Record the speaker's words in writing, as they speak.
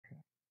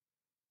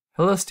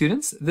Hello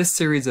students, this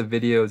series of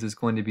videos is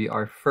going to be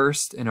our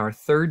first in our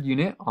third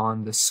unit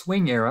on the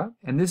swing era,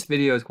 and this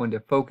video is going to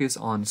focus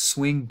on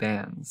swing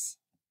bands.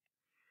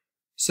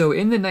 So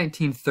in the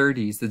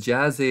 1930s, the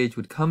jazz age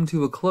would come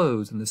to a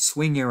close and the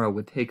swing era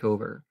would take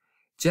over.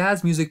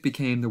 Jazz music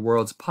became the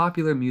world's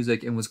popular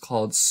music and was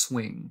called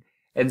swing,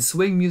 and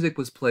swing music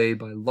was played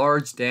by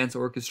large dance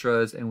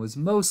orchestras and was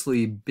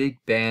mostly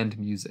big band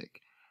music.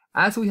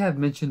 As we have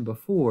mentioned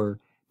before,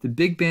 the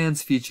big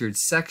bands featured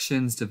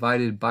sections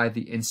divided by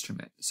the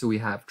instrument. So we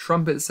have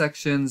trumpet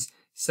sections,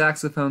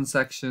 saxophone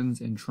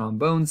sections, and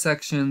trombone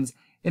sections,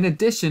 in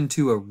addition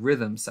to a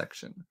rhythm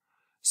section.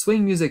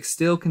 Swing music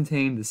still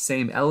contained the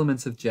same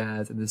elements of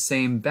jazz and the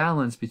same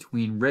balance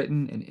between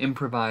written and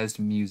improvised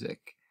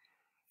music.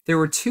 There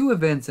were two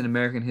events in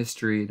American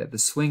history that the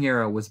swing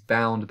era was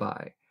bound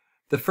by.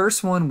 The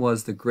first one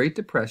was the Great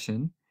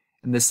Depression,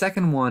 and the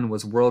second one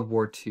was World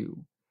War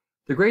II.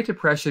 The Great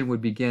Depression would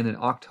begin in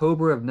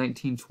October of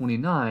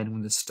 1929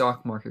 when the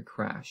stock market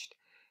crashed.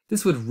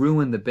 This would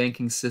ruin the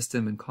banking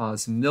system and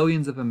cause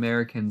millions of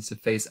Americans to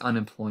face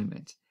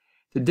unemployment.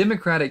 The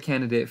Democratic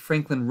candidate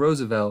Franklin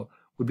Roosevelt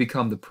would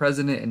become the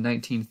president in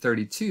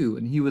 1932,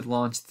 and he would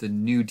launch the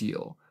New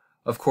Deal.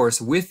 Of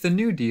course, with the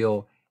New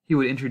Deal, he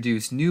would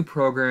introduce new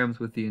programs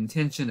with the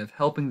intention of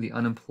helping the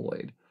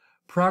unemployed.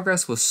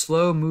 Progress was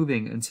slow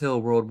moving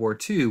until World War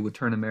II would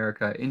turn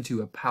America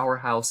into a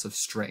powerhouse of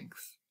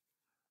strength.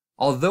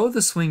 Although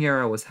the swing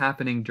era was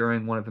happening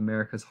during one of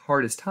America's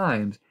hardest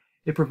times,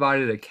 it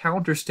provided a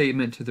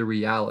counterstatement to the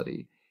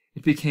reality.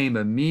 It became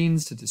a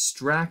means to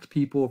distract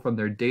people from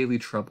their daily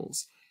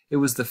troubles. It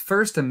was the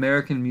first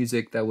American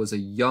music that was a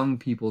young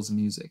people's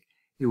music.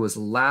 It was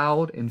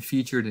loud and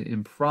featured an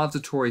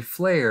improvisatory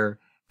flair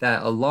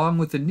that, along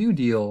with the New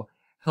Deal,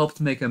 helped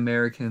make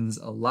Americans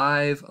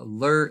alive,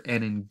 alert,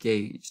 and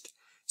engaged.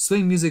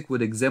 Swing music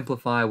would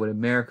exemplify what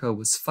America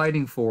was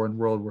fighting for in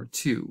World War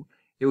II.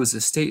 It was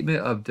a statement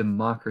of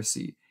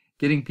democracy,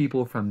 getting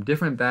people from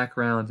different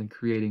backgrounds and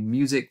creating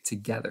music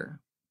together.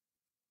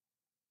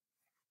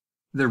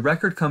 The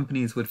record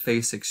companies would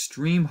face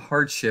extreme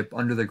hardship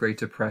under the Great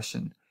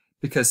Depression,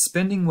 because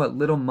spending what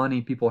little money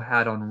people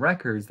had on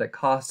records that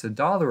cost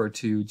 $1 or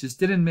 $2 just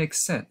didn't make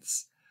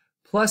sense.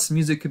 Plus,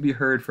 music could be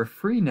heard for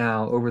free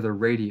now over the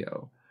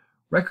radio.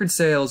 Record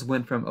sales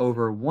went from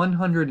over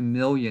 100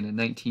 million in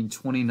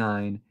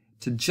 1929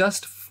 to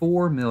just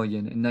 4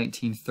 million in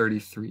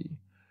 1933.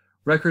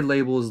 Record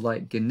labels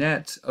like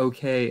Gannett,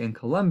 OK, and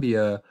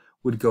Columbia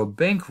would go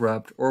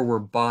bankrupt or were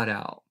bought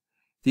out.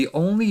 The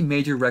only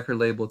major record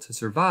label to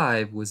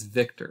survive was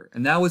Victor,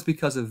 and that was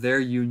because of their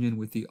union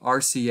with the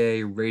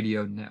RCA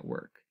radio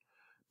network.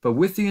 But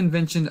with the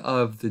invention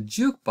of the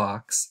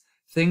jukebox,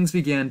 things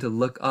began to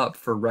look up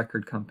for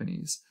record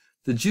companies.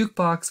 The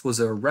jukebox was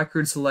a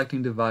record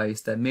selecting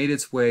device that made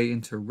its way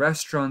into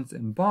restaurants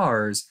and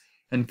bars,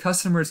 and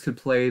customers could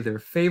play their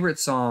favorite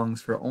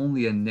songs for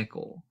only a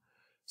nickel.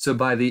 So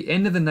by the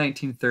end of the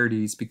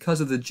 1930s,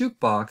 because of the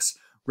jukebox,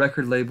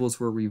 record labels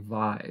were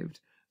revived.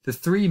 The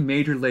three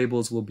major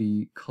labels will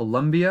be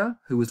Columbia,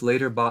 who was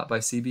later bought by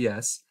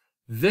CBS,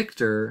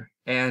 Victor,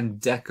 and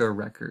Decca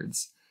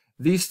Records.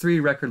 These three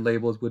record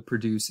labels would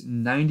produce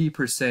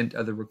 90%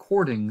 of the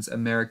recordings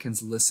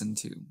Americans listened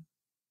to.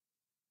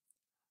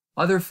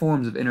 Other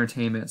forms of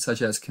entertainment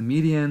such as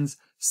comedians,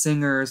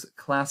 singers,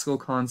 classical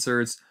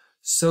concerts,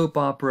 soap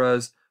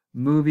operas,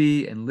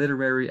 movie and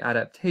literary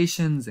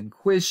adaptations, and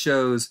quiz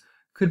shows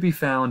could be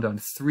found on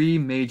three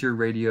major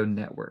radio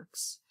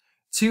networks.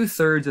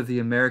 2/3 of the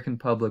American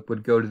public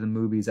would go to the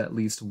movies at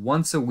least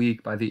once a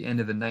week by the end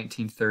of the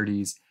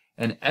 1930s,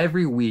 and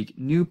every week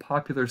new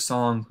popular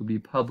songs would be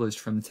published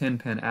from Tin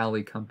Pan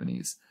Alley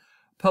companies.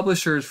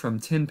 Publishers from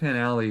Tin Pan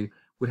Alley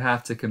would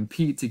have to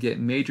compete to get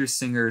major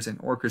singers and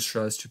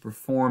orchestras to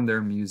perform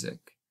their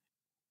music.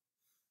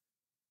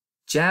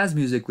 Jazz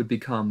music would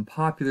become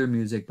popular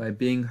music by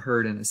being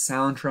heard in a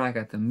soundtrack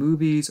at the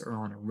movies or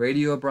on a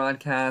radio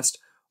broadcast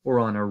or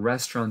on a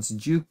restaurant's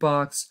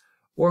jukebox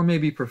or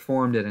maybe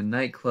performed at a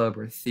nightclub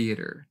or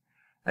theater.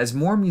 As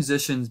more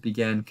musicians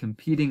began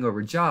competing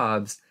over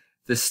jobs,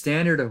 the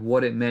standard of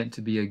what it meant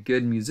to be a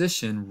good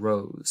musician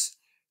rose.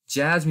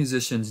 Jazz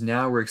musicians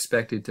now were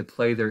expected to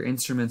play their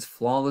instruments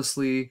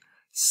flawlessly,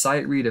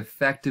 sight read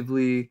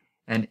effectively,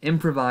 and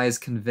improvise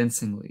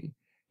convincingly.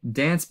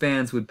 Dance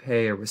bands would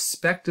pay a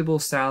respectable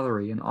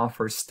salary and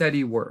offer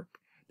steady work.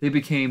 They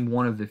became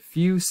one of the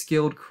few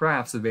skilled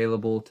crafts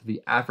available to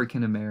the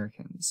African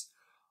Americans.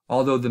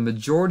 Although the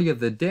majority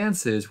of the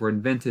dances were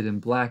invented in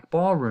black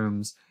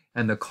ballrooms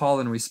and the call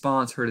and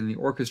response heard in the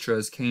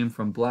orchestras came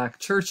from black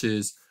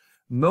churches,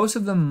 most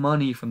of the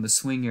money from the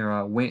swing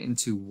era went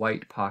into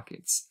white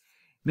pockets.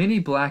 Many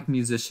black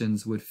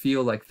musicians would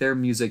feel like their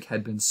music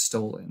had been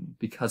stolen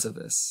because of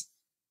this.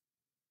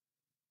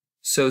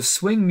 So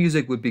swing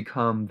music would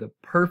become the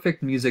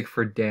perfect music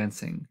for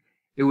dancing.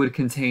 It would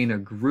contain a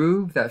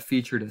groove that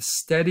featured a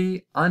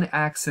steady,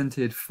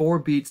 unaccented 4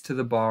 beats to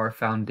the bar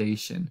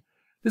foundation.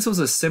 This was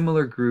a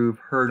similar groove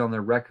heard on the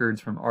records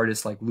from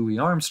artists like Louis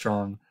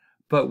Armstrong,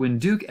 but when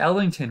Duke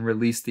Ellington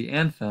released the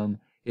anthem,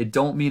 it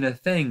don't mean a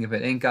thing if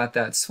it ain't got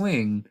that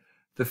swing,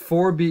 the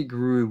 4-beat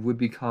groove would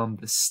become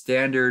the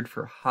standard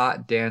for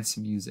hot dance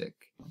music.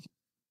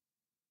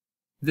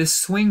 This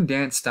swing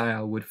dance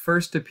style would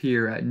first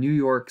appear at New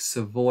York's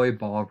Savoy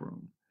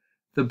Ballroom.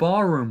 The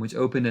ballroom, which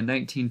opened in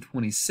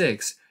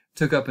 1926,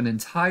 took up an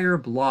entire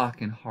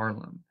block in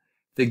Harlem.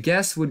 The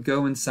guests would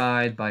go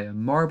inside by a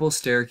marble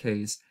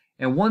staircase,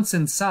 and once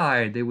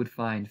inside, they would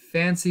find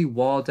fancy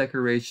wall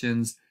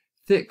decorations,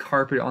 thick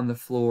carpet on the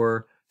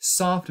floor,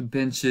 soft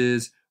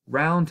benches,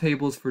 round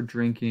tables for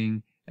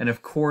drinking, and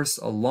of course,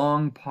 a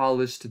long,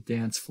 polished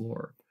dance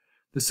floor.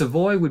 The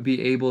Savoy would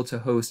be able to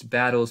host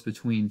battles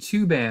between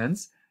two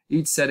bands,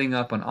 each setting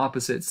up on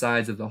opposite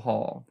sides of the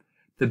hall.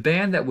 The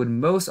band that would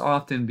most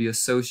often be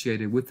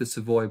associated with the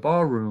Savoy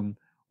Ballroom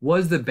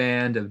was the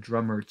band of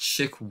drummer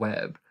Chick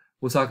Webb.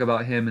 We'll talk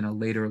about him in a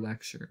later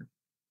lecture.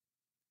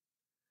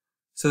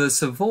 So the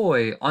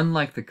Savoy,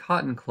 unlike the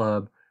Cotton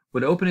Club,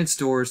 would open its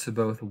doors to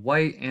both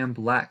white and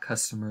black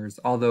customers,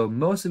 although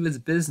most of its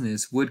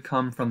business would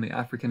come from the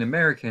African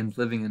Americans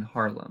living in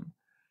Harlem.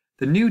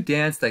 The new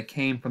dance that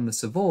came from the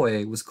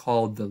Savoy was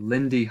called the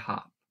Lindy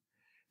Hop.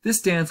 This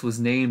dance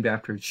was named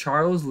after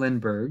Charles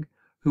Lindbergh,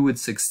 who would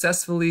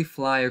successfully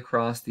fly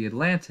across the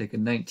Atlantic in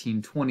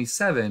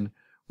 1927,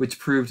 which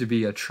proved to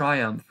be a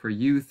triumph for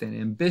youth and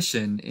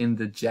ambition in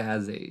the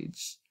Jazz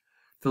Age.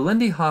 The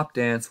Lindy Hop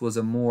dance was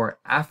a more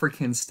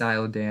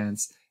African-style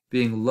dance,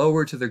 being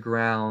lower to the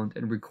ground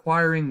and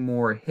requiring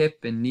more hip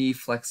and knee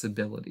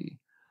flexibility.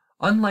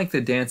 Unlike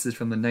the dances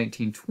from the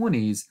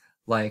 1920s,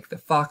 like the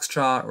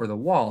foxtrot or the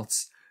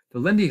waltz, the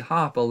Lindy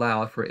Hop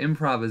allowed for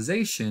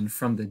improvisation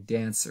from the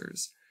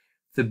dancers.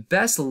 The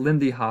best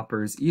Lindy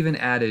Hoppers even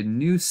added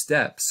new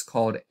steps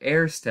called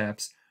air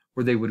steps,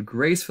 where they would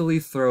gracefully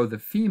throw the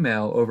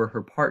female over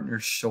her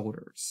partner's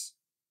shoulders.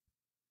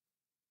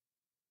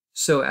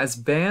 So as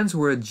bands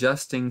were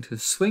adjusting to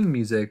swing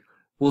music,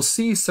 we'll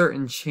see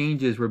certain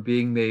changes were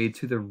being made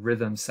to the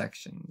rhythm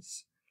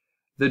sections.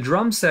 The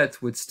drum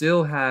sets would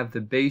still have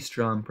the bass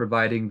drum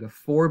providing the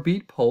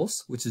 4-beat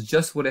pulse, which is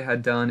just what it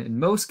had done in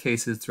most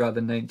cases throughout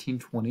the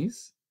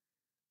 1920s.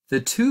 The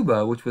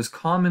tuba, which was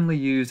commonly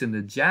used in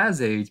the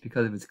Jazz Age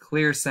because of its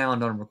clear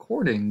sound on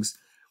recordings,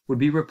 would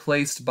be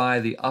replaced by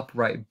the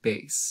upright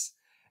bass.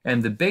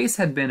 And the bass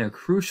had been a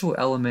crucial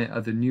element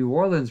of the New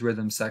Orleans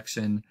rhythm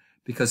section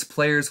because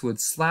players would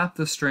slap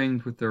the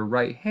strings with their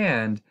right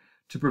hand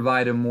to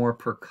provide a more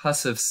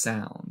percussive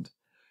sound.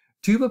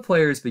 Tuba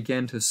players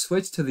began to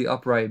switch to the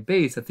upright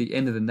bass at the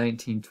end of the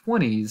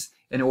 1920s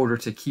in order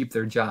to keep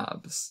their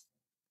jobs.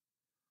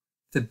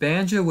 The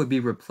banjo would be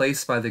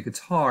replaced by the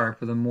guitar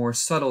for the more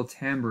subtle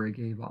timbre it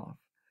gave off.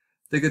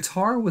 The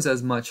guitar was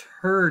as much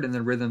heard in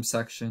the rhythm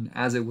section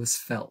as it was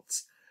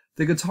felt.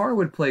 The guitar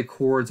would play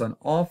chords on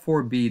all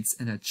 4 beats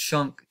in a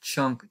chunk,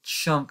 chunk,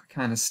 chunk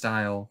kind of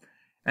style,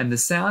 and the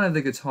sound of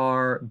the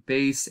guitar,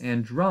 bass,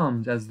 and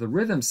drums as the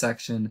rhythm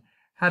section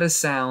had a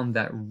sound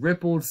that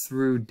rippled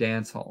through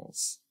dance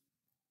halls.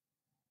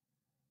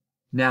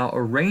 Now,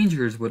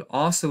 arrangers would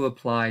also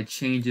apply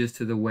changes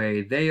to the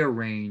way they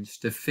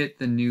arranged to fit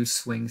the new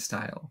swing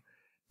style.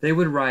 They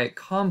would write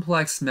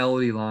complex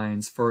melody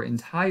lines for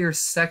entire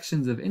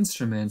sections of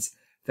instruments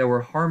that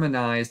were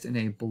harmonized in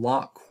a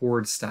block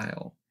chord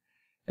style.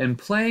 And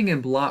playing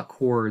in block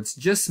chords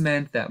just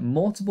meant that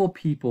multiple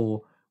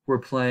people were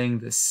playing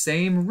the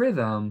same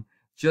rhythm,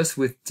 just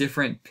with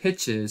different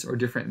pitches or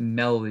different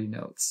melody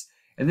notes.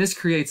 And this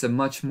creates a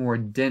much more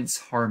dense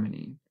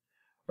harmony.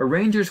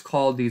 Arrangers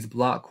called these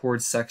block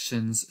chord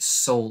sections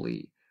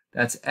soli.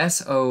 That's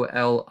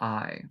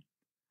S-O-L-I.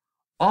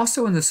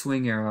 Also in the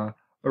swing era,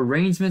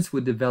 arrangements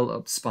would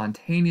develop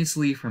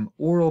spontaneously from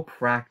oral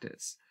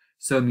practice,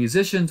 so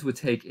musicians would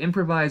take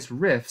improvised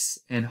riffs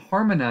and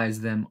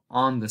harmonize them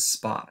on the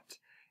spot.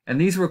 And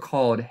these were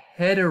called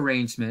head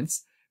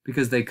arrangements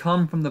because they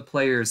come from the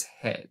player's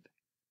head.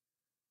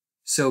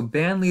 So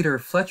bandleader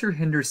Fletcher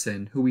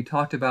Henderson, who we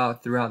talked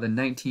about throughout the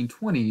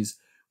 1920s,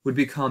 would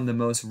become the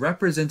most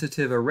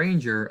representative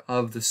arranger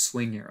of the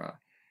swing era.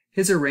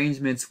 His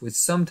arrangements would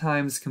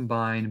sometimes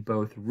combine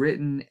both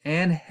written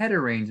and head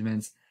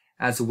arrangements,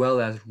 as well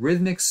as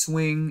rhythmic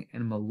swing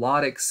and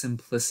melodic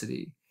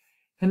simplicity.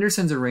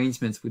 Henderson's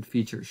arrangements would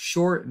feature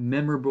short,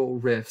 memorable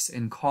riffs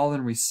in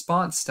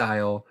call-and-response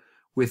style,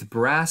 with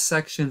brass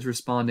sections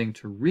responding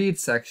to reed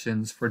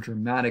sections for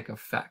dramatic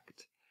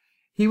effect.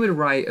 He would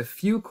write a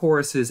few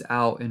choruses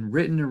out in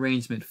written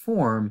arrangement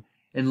form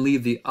and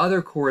leave the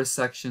other chorus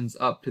sections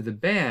up to the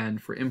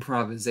band for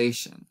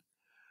improvisation.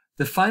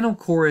 The final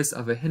chorus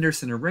of a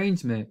Henderson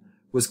arrangement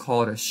was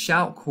called a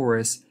shout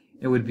chorus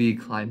and would be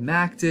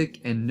climactic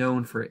and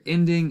known for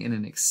ending in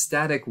an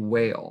ecstatic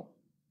wail.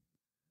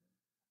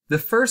 The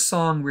first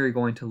song we're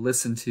going to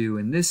listen to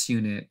in this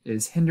unit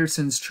is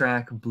Henderson's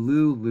track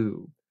Blue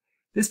Lou.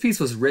 This piece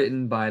was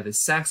written by the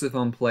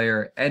saxophone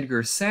player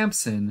Edgar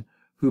Sampson,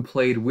 who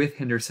played with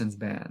Henderson's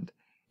band.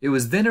 It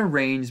was then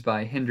arranged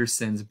by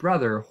Henderson's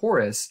brother,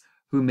 Horace,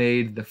 who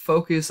made the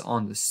focus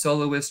on the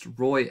soloist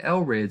Roy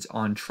Eldridge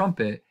on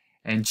trumpet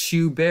and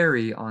Chu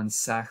Berry on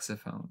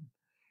saxophone.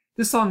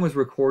 This song was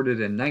recorded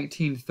in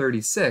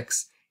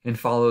 1936 and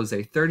follows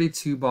a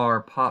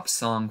 32-bar pop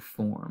song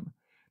form.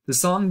 The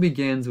song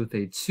begins with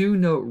a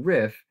 2-note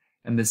riff,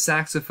 and the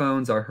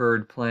saxophones are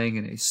heard playing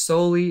in a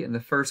soli in the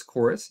first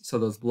chorus, so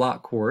those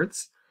block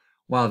chords,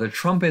 while the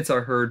trumpets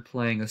are heard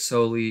playing a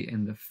soli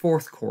in the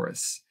fourth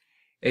chorus.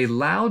 A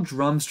loud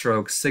drum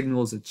stroke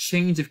signals a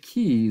change of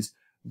keys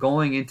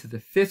going into the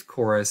fifth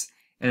chorus,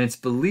 and it's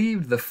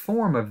believed the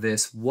form of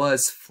this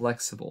was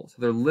flexible,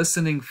 so they're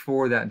listening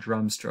for that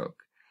drum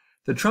stroke.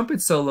 The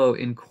trumpet solo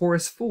in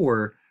chorus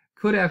 4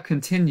 could have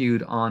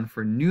continued on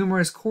for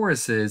numerous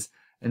choruses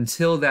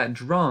until that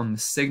drum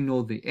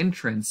signaled the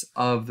entrance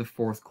of the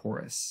fourth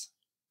chorus.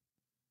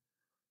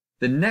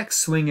 The next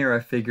swing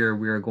era figure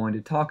we are going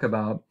to talk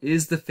about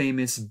is the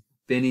famous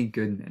Benny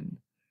Goodman.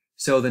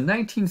 So the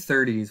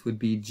 1930s would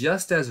be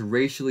just as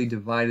racially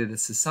divided a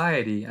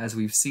society as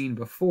we've seen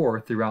before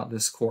throughout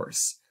this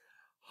course.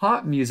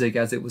 Hot music,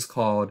 as it was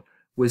called,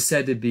 was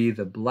said to be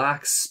the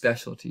blacks'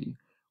 specialty,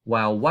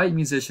 while white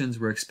musicians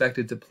were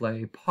expected to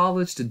play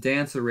polished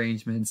dance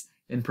arrangements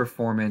in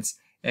performance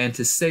and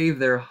to save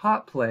their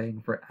hot playing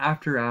for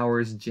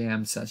after-hours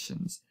jam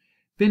sessions.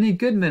 Benny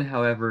Goodman,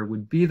 however,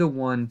 would be the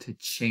one to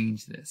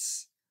change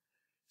this.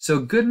 So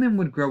Goodman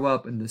would grow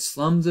up in the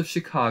slums of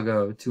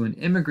Chicago to an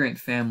immigrant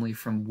family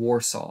from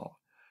Warsaw.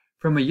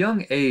 From a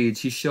young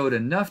age, he showed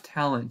enough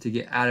talent to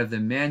get out of the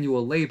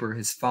manual labor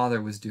his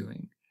father was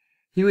doing.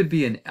 He would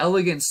be an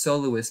elegant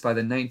soloist by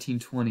the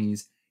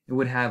 1920s and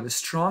would have a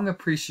strong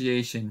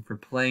appreciation for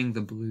playing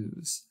the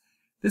blues.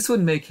 This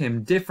would make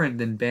him different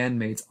than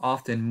bandmates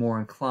often more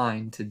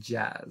inclined to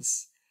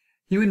jazz.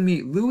 He would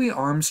meet Louis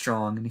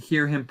Armstrong and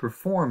hear him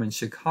perform in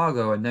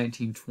Chicago in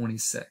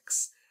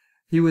 1926.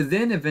 He would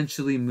then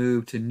eventually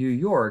move to New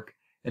York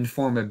and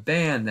form a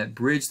band that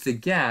bridged the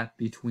gap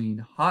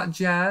between hot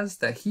jazz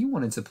that he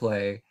wanted to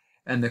play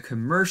and the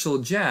commercial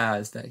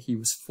jazz that he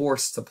was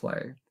forced to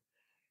play.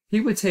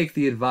 He would take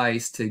the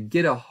advice to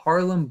get a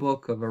Harlem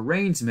book of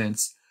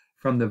arrangements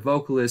from the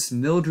vocalist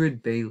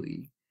Mildred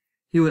Bailey.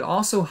 He would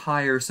also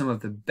hire some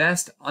of the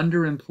best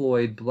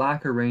underemployed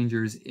black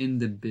arrangers in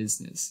the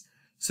business,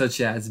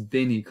 such as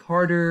Benny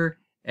Carter,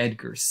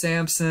 Edgar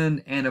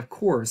Sampson, and of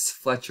course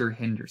Fletcher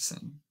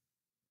Henderson.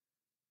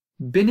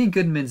 Benny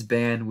Goodman's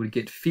band would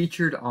get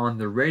featured on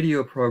the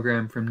radio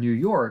program from New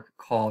York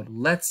called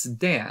Let's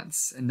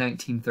Dance in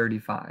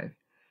 1935.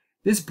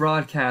 This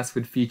broadcast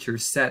would feature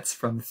sets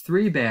from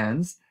 3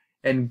 bands,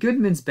 and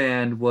Goodman's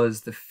band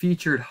was the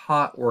featured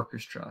hot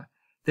orchestra.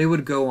 They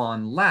would go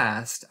on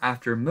last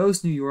after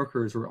most New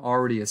Yorkers were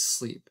already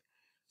asleep,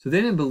 so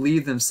they didn't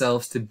believe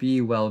themselves to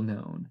be well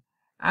known.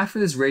 After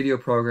this radio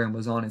program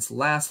was on its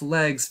last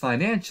legs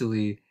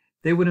financially,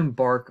 they would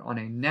embark on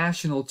a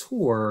national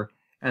tour,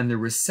 and the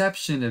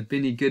reception of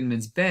Benny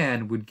Goodman's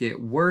band would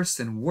get worse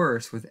and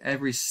worse with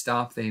every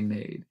stop they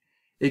made.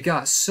 It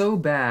got so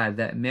bad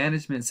that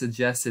management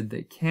suggested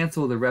they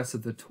cancel the rest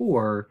of the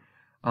tour,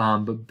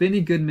 but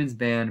Benny Goodman's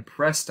band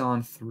pressed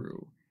on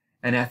through.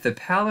 And at the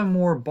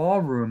Palomar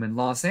Ballroom in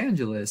Los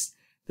Angeles,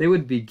 they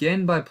would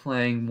begin by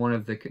playing one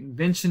of the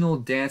conventional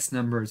dance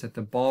numbers that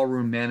the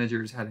ballroom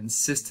managers had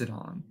insisted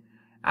on.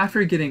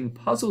 After getting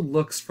puzzled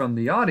looks from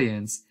the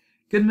audience,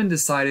 Goodman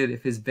decided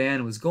if his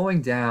band was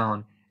going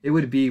down, it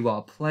would be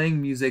while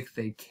playing music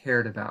they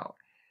cared about.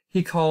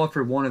 He called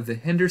for one of the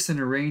Henderson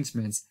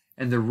arrangements,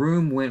 and the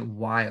room went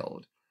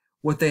wild.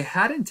 What they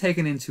hadn't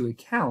taken into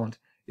account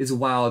is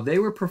while they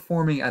were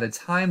performing at a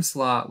time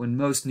slot when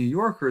most New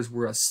Yorkers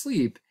were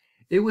asleep,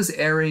 it was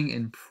airing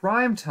in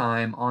prime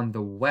time on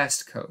the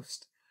West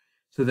Coast.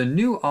 So the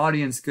new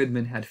audience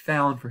Goodman had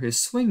found for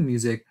his swing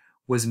music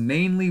was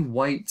mainly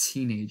white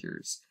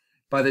teenagers.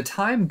 By the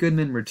time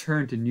Goodman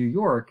returned to New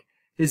York,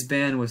 his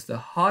band was the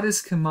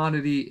hottest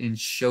commodity in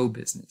show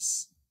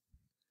business.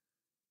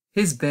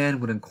 His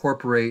band would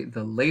incorporate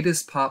the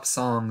latest pop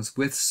songs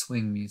with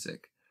swing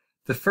music.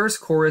 The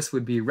first chorus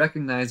would be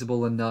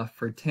recognizable enough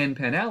for Tin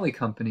Pan Alley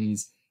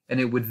companies, and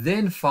it would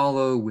then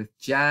follow with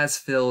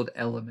jazz-filled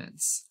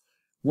elements.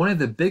 One of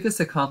the biggest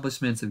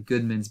accomplishments of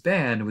Goodman's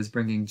band was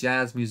bringing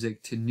jazz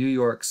music to New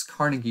York's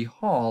Carnegie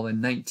Hall in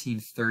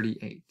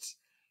 1938.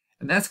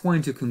 And that's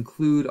going to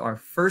conclude our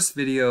first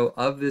video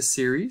of this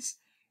series.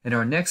 In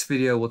our next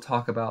video, we'll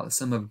talk about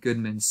some of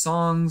Goodman's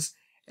songs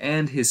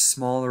and his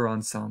smaller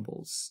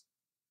ensembles.